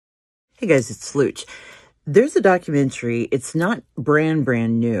Hey guys, it's Looch. There's a documentary. It's not brand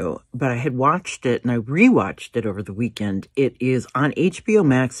new, but I had watched it and I rewatched it over the weekend. It is on HBO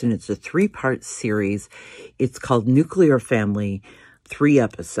Max and it's a 3-part series. It's called Nuclear Family, 3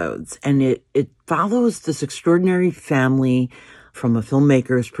 episodes. And it follows this extraordinary family from a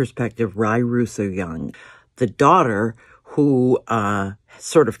filmmaker's perspective, Ry Russo-Young, the daughter who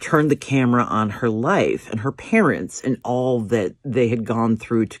sort of turned the camera on her life and her parents and all that they had gone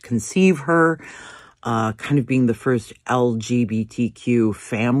through to conceive her, kind of being the first LGBTQ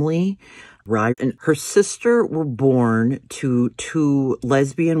family. Ry and her sister were born to 2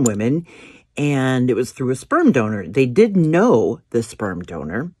 lesbian women, and it was through a sperm donor. They did know the sperm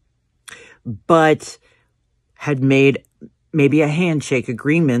donor, but had made maybe a handshake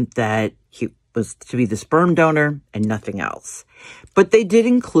agreement that he was to be the sperm donor and nothing else. But they did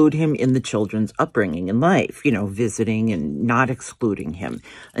include him in the children's upbringing in life, visiting and not excluding him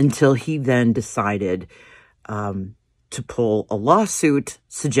until he then decided to pull a lawsuit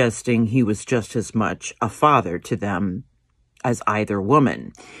suggesting he was just as much a father to them as either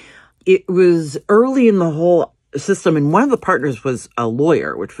woman. It was early in the whole system, and one of the partners was a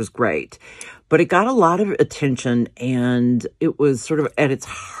lawyer, which was great. But it got a lot of attention, and it was sort of at its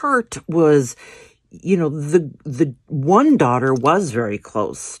heart was, the one daughter was very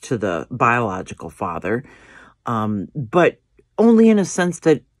close to the biological father, but only in a sense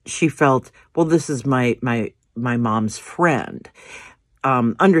that she felt, well, this is my mom's friend.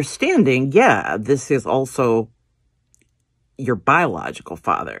 Understanding, yeah, this is also your biological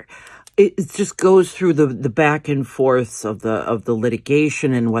father. It just goes through the back and forths of the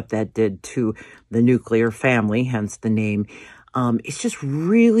litigation and what that did to the nuclear family, hence the name. It's just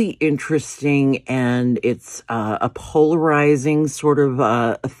really interesting, and it's a polarizing sort of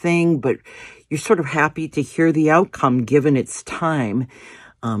a thing, but you're sort of happy to hear the outcome given its time.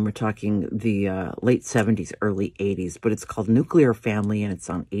 We're talking the late 70s, early 80s, but it's called Nuclear Family, and it's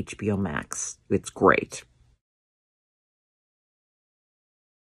on HBO Max. It's great.